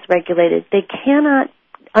upset or dysregulated, they cannot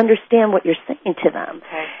understand what you're saying to them.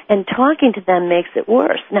 Okay. And talking to them makes it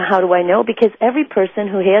worse. Now, how do I know? Because every person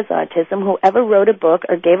who has autism, who ever wrote a book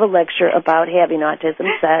or gave a lecture about having autism,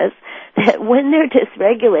 says that when they're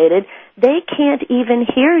dysregulated, they can't even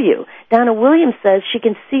hear you. Donna Williams says she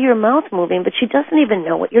can see your mouth moving, but she doesn't even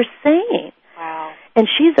know what you're saying. Wow. And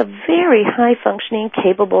she's a very high-functioning,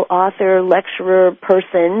 capable author, lecturer,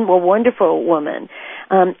 person, a wonderful woman.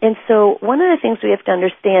 And so one of the things we have to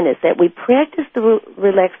understand is that we practice the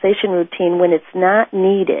relaxation routine when it's not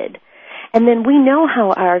needed. And then we know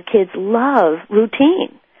how our kids love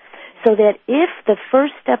routine. So that if the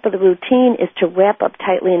first step of the routine is to wrap up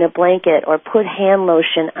tightly in a blanket or put hand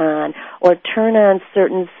lotion on or turn on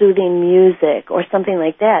certain soothing music or something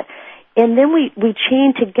like that, and then we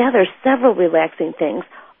chain together several relaxing things,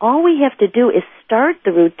 all we have to do is start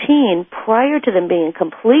the routine prior to them being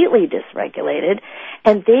completely dysregulated,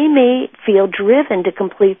 and they may feel driven to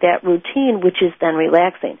complete that routine, which is then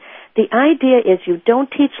relaxing. The idea is you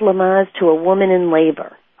don't teach Lamaze to a woman in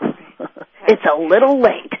labor. It's a little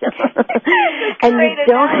late. And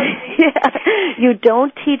you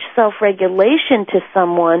don't teach self-regulation to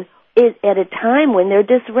someone at a time when they're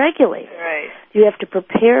dysregulated. Right. You have to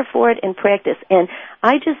prepare for it and practice. And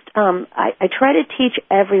I try to teach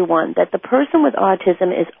everyone that the person with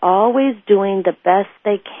autism is always doing the best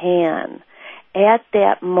they can at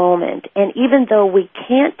that moment. And even though we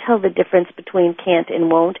can't tell the difference between can't and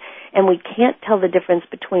won't, and we can't tell the difference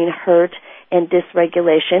between hurt and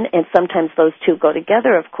dysregulation, and sometimes those two go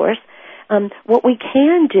together, of course, what we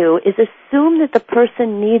can do is assume that the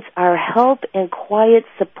person needs our help and quiet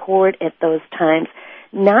support at those times,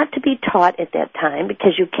 not to be taught at that time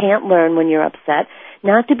because you can't learn when you're upset,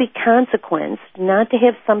 not to be consequenced, not to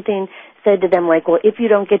have something said to them like, well, if you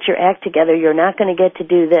don't get your act together, you're not going to get to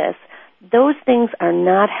do this. Those things are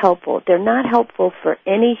not helpful. They're not helpful for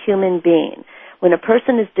any human being. When a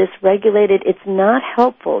person is dysregulated, it's not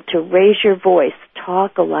helpful to raise your voice,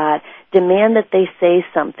 talk a lot, demand that they say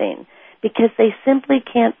something, because they simply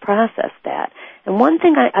can't process that. And one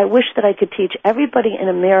thing I wish that I could teach everybody in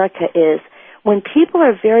America is when people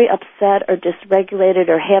are very upset or dysregulated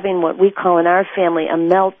or having what we call in our family a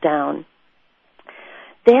meltdown,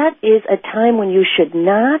 that is a time when you should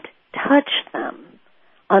not touch them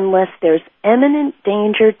unless there's imminent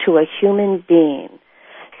danger to a human being.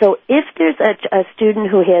 So if there's a student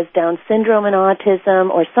who has Down syndrome and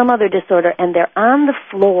autism or some other disorder and they're on the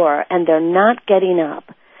floor and they're not getting up,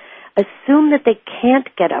 assume that they can't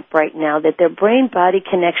get up right now, that their brain-body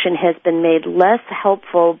connection has been made less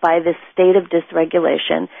helpful by this state of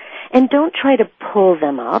dysregulation, and don't try to pull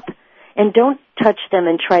them up, and don't touch them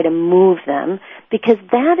and try to move them, because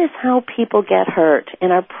that is how people get hurt.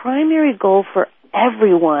 And our primary goal for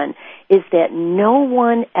everyone is that no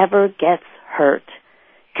one ever gets hurt,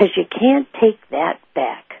 because you can't take that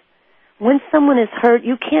back. When someone is hurt,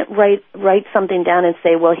 you can't write something down and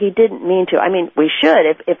say, well, he didn't mean to. I mean, we should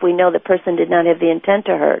if we know the person did not have the intent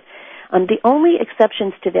to hurt. The only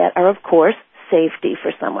exceptions to that are, of course, safety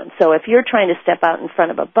for someone. So if you're trying to step out in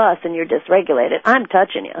front of a bus and you're dysregulated, I'm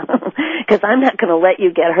touching you because I'm not going to let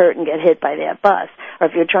you get hurt and get hit by that bus. Or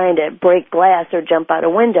if you're trying to break glass or jump out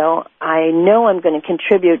a window, I know I'm going to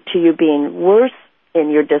contribute to you being worse in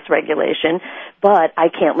your dysregulation, but I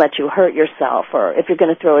can't let you hurt yourself. Or if you're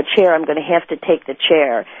going to throw a chair, I'm going to have to take the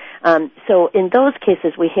chair. So in those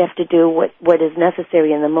cases, we have to do what is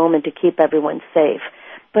necessary in the moment to keep everyone safe.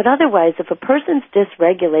 But otherwise, if a person's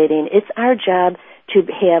dysregulating, it's our job to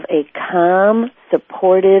have a calm,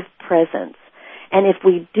 supportive presence. And if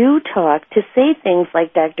we do talk, to say things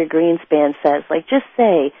like Dr. Greenspan says, like just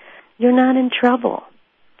say, you're not in trouble.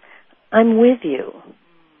 I'm with you.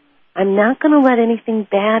 I'm not going to let anything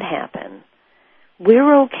bad happen.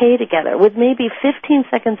 We're okay together, with maybe 15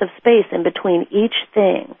 seconds of space in between each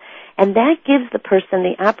thing. And that gives the person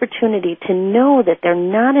the opportunity to know that they're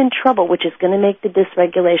not in trouble, which is going to make the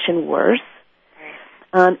dysregulation worse.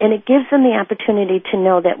 And it gives them the opportunity to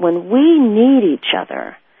know that when we need each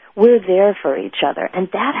other, we're there for each other. And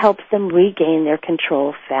that helps them regain their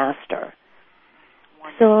control faster.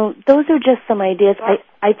 So those are just some ideas.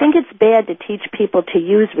 I think it's bad to teach people to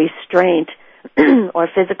use restraint or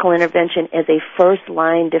physical intervention as a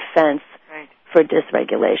first-line defense for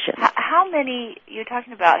dysregulation. How many, you're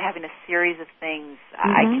talking about having a series of things.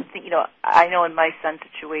 I can think, I know in my son's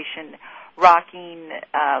situation, rocking,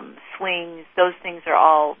 swings, those things are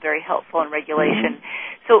all very helpful in regulation.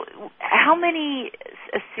 So how many,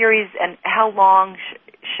 a series, and how long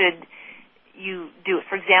should you do it?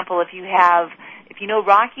 For example, if you know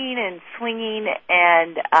rocking and swinging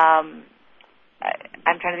and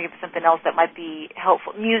I'm trying to think of something else that might be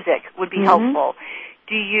helpful. Music would be helpful.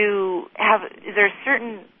 Is there a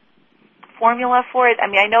certain formula for it? I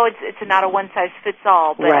mean, I know it's not a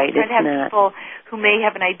one-size-fits-all, but I'm trying to have people who may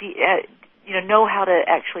have an idea, know how to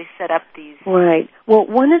actually set up these. Right. Well,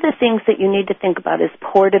 one of the things that you need to think about is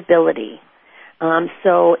portability.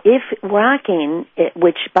 So if rocking,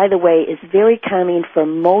 which, by the way, is very calming for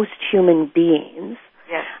most human beings,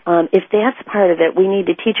 if that's part of it, we need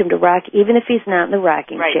to teach him to rock even if he's not in the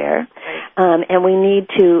rocking chair. And we need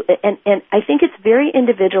to, and I think it's very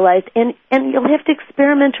individualized, and you'll have to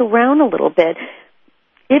experiment around a little bit.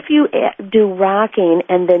 If you do rocking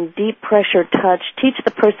and then deep pressure touch, teach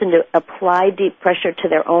the person to apply deep pressure to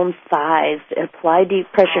their own thighs, apply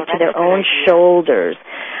deep pressure to their own shoulders,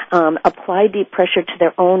 apply deep pressure to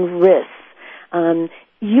their own wrists.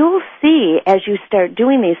 You'll see as you start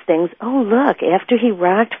doing these things, oh, look, after he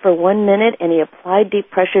rocked for 1 minute and he applied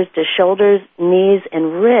deep pressures to shoulders, knees,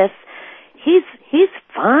 and wrists, he's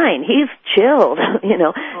fine. He's chilled,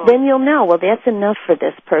 Then you'll know, well, that's enough for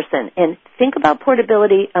this person. And think about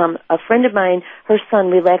portability. A friend of mine, her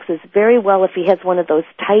son relaxes very well if he has one of those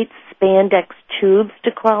tight spandex tubes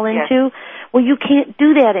to crawl into. Well, you can't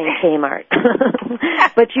do that in Kmart.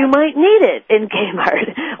 But you might need it in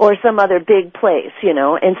Kmart or some other big place,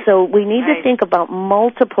 And so we need to think about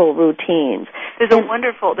multiple routines.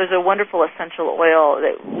 There's a wonderful essential oil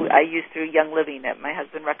that I use through Young Living that my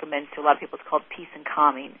husband recommends to a lot of people. It's called Peace and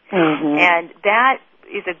Calming. Mm-hmm. And that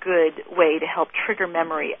is a good way to help trigger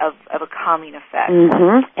memory of a calming effect.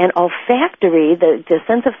 Mm-hmm. And olfactory, the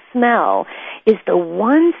sense of smell, is the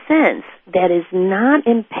one sense that is not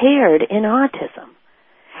impaired in autism.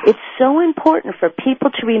 It's so important for people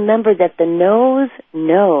to remember that the nose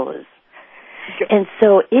knows. And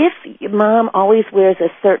so if mom always wears a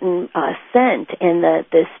certain scent and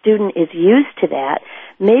the student is used to that,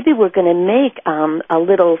 maybe we're going to make a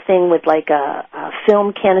little thing with like a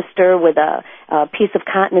film canister with a piece of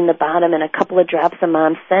cotton in the bottom and a couple of drops of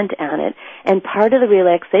mom's scent on it. And part of the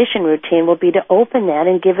relaxation routine will be to open that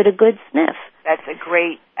and give it a good sniff. That's a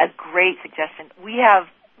great suggestion. We have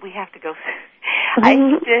to go. I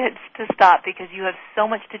need to stop because you have so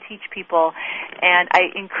much to teach people, and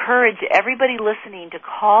I encourage everybody listening to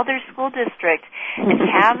call their school district and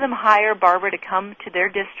have them hire Barbara to come to their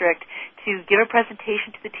district to give a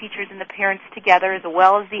presentation to the teachers and the parents together, as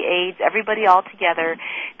well as the aides, everybody all together,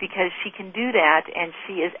 because she can do that, and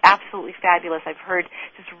she is absolutely fabulous. I've heard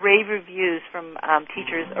just rave reviews from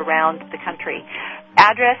teachers around the country.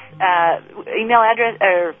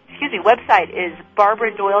 Website is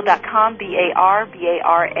barbaradoyle.com,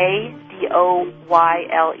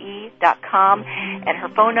 BARBARADOYLE.com, and her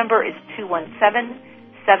phone number is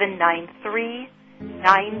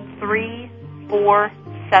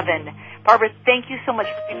 217-793-9347. Barbara, thank you so much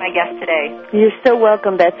for being my guest today. You're so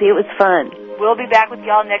welcome, Betsy. It was fun. We'll be back with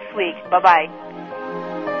y'all next week. Bye-bye.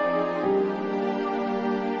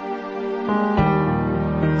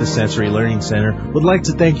 The Sensory Learning Center would like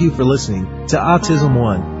to thank you for listening to Autism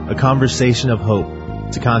One, a conversation of hope.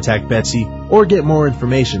 To contact Betsy or get more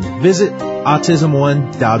information, visit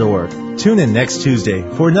autismone.org. Tune in next Tuesday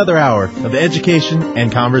for another hour of education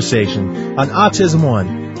and conversation on Autism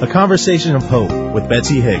One, a conversation of hope with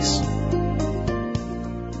Betsy Hicks.